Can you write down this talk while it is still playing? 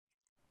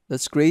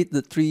Let's create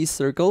the 3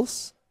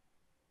 circles.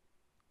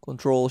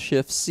 Control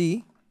Shift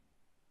C.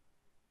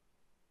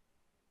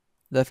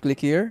 Left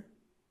click here.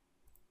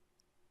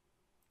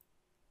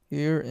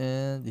 Here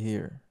and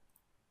here.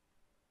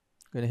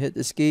 Gonna hit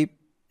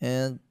escape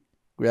and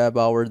grab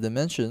our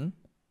dimension.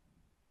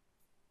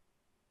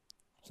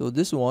 So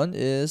this one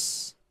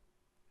is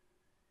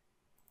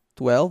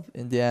 12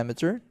 in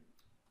diameter.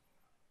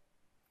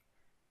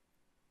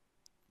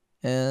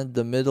 And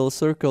the middle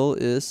circle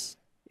is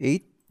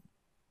 8.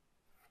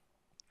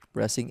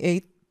 Pressing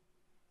 8.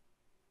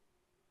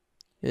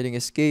 Hitting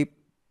escape.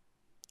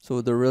 So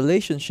the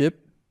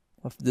relationship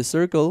of the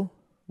circle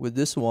with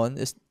this one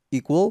is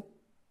equal.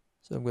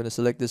 So I'm going to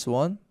select this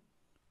one.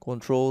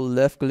 Control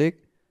left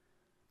click.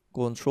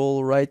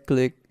 Control right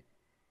click.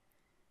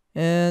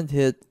 And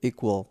hit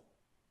equal.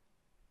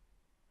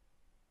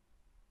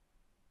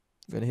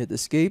 I'm going to hit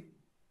escape.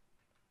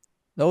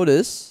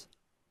 Notice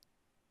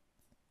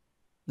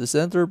the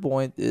center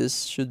point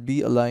should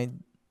be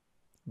aligned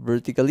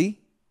vertically.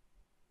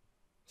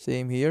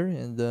 Same here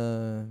in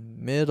the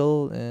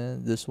middle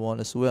and this one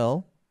as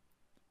well.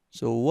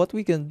 So what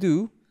we can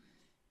do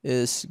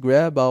is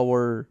grab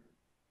our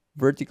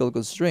vertical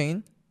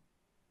constraint,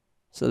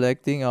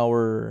 selecting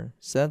our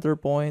center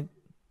point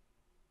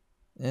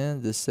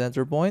and the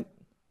center point,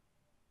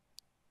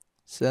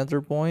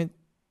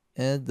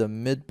 and the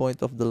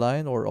midpoint of the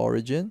line or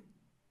origin,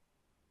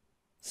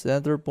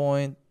 center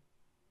point,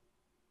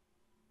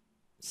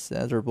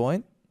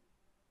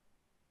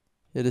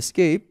 hit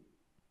escape.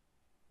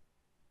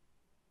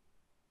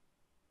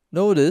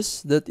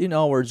 Notice that in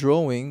our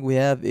drawing we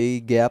have a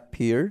gap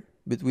here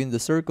between the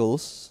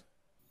circles.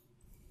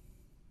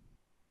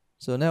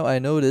 So now I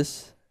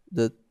notice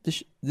that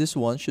this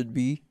one should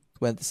be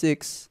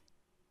 26.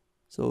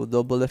 So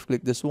double left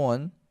click this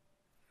one,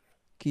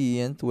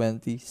 key in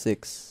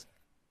 26.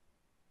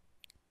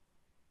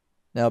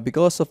 Now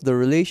because of the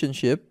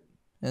relationship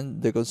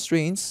and the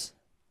constraints,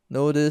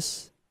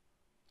 notice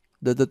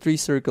that the 3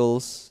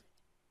 circles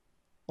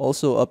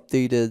also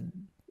updated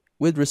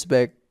with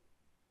respect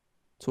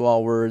to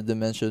our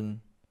dimension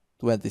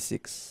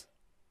 26.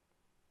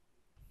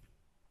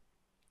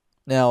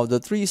 Now the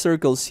 3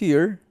 circles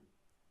here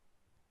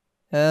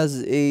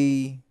has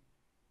an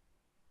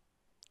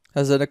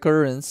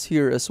occurrence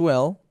here as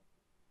well.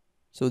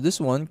 So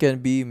this one can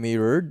be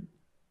mirrored.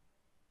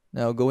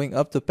 Now going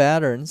up to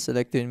pattern,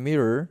 selecting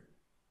mirror.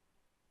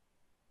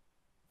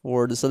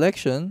 For the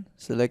selection,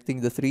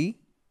 selecting the 3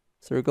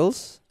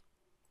 circles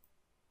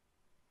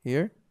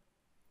here.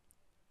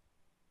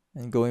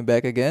 And going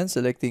back again,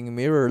 selecting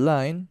mirror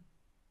line.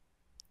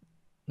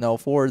 Now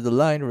for the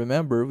line,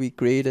 remember we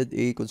created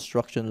a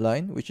construction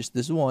line, which is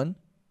this one.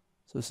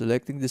 So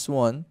selecting this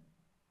one.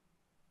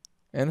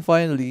 And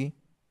finally,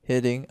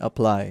 hitting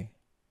apply.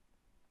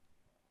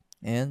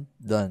 And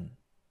done.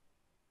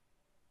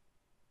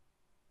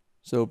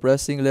 So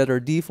pressing letter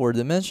D for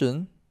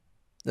dimension,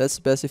 let's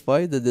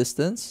specify the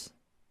distance.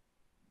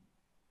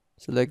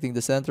 Selecting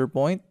the center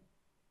point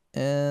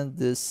and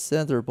this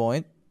center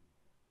point.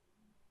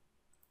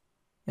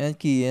 And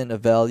key in a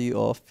value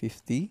of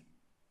 50.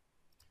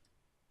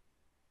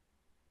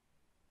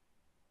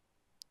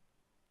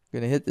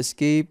 Gonna hit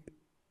escape.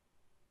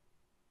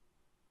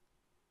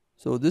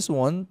 So this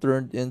one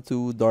turned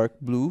into dark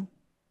blue.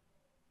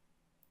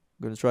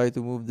 I'm gonna try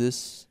to move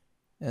this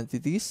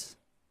entities.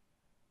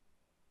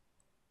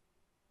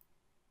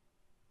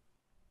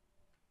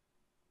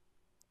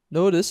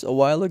 Notice a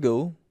while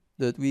ago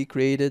that we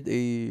created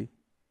a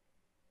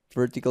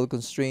vertical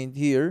constraint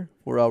here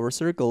for our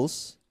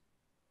circles.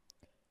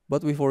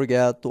 But we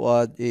forgot to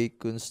add a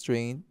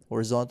constraint,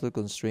 horizontal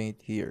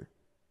constraint here.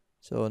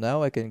 So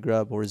now I can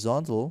grab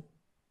horizontal,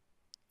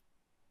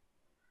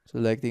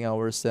 selecting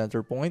our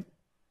center point,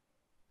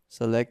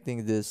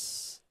 selecting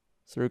this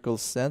circle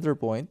center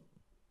point,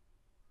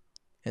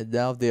 and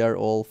now they are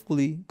all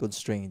fully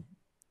constrained.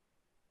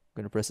 I'm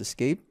going to press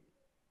escape.